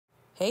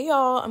Hey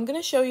y'all, I'm going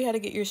to show you how to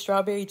get your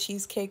strawberry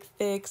cheesecake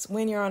fix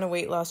when you're on a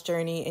weight loss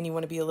journey and you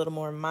want to be a little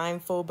more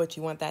mindful, but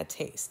you want that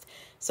taste.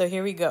 So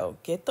here we go.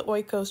 Get the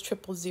Oikos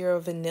 000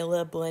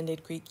 vanilla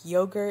blended Greek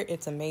yogurt.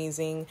 It's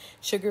amazing.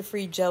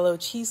 Sugar-free Jell-O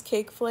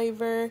cheesecake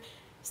flavor.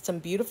 Some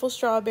beautiful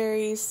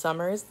strawberries.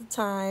 Summer is the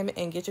time.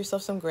 And get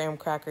yourself some graham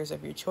crackers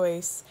of your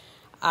choice.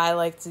 I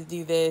like to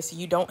do this.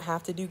 You don't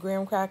have to do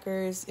graham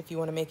crackers if you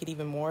want to make it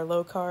even more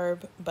low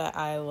carb, but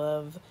I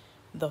love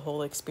the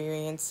whole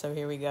experience. So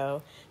here we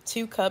go.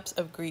 2 cups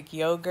of Greek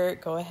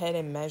yogurt. Go ahead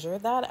and measure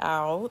that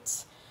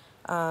out.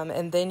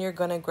 And then you're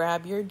going to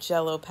grab your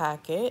Jell-O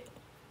packet.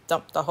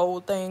 Dump the whole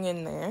thing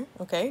in there.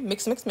 Okay,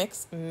 mix.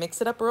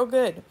 Mix it up real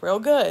good. Real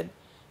good.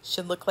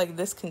 Should look like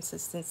this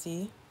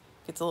consistency.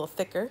 Gets a little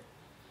thicker.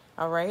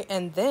 All right,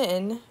 and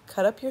then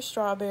cut up your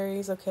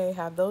strawberries. Okay,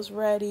 have those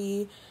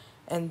ready.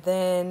 And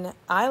then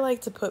I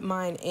like to put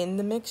mine in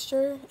the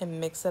mixture and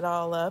mix it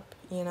all up,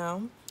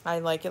 I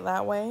like it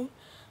that way.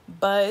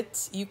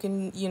 But you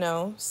can,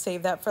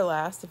 save that for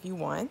last if you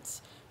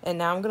want. And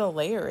now I'm going to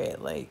layer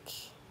it like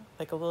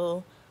a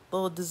little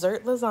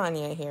dessert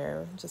lasagna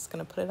here. I'm just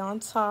going to put it on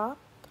top.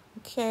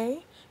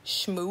 Okay.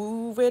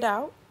 Schmoove it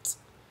out.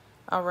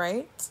 All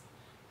right.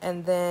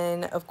 And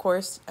then, of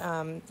course,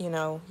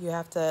 you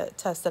have to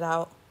test it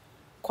out.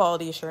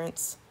 Quality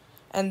assurance.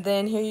 And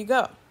then here you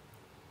go.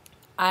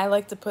 I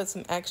like to put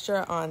some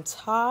extra on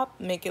top,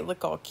 make it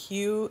look all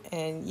cute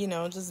and,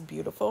 just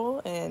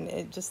beautiful. And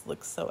it just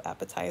looks so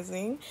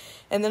appetizing.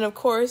 And then, of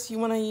course, you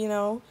want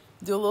to,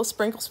 do a little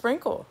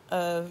sprinkle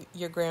of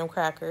your graham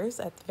crackers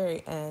at the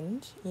very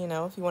end,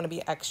 if you want to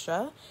be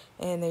extra.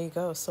 And there you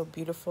go. So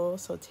beautiful,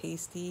 so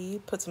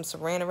tasty. Put some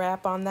saran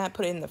wrap on that,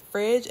 put it in the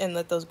fridge and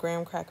let those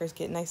graham crackers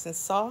get nice and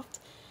soft.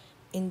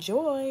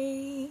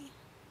 Enjoy.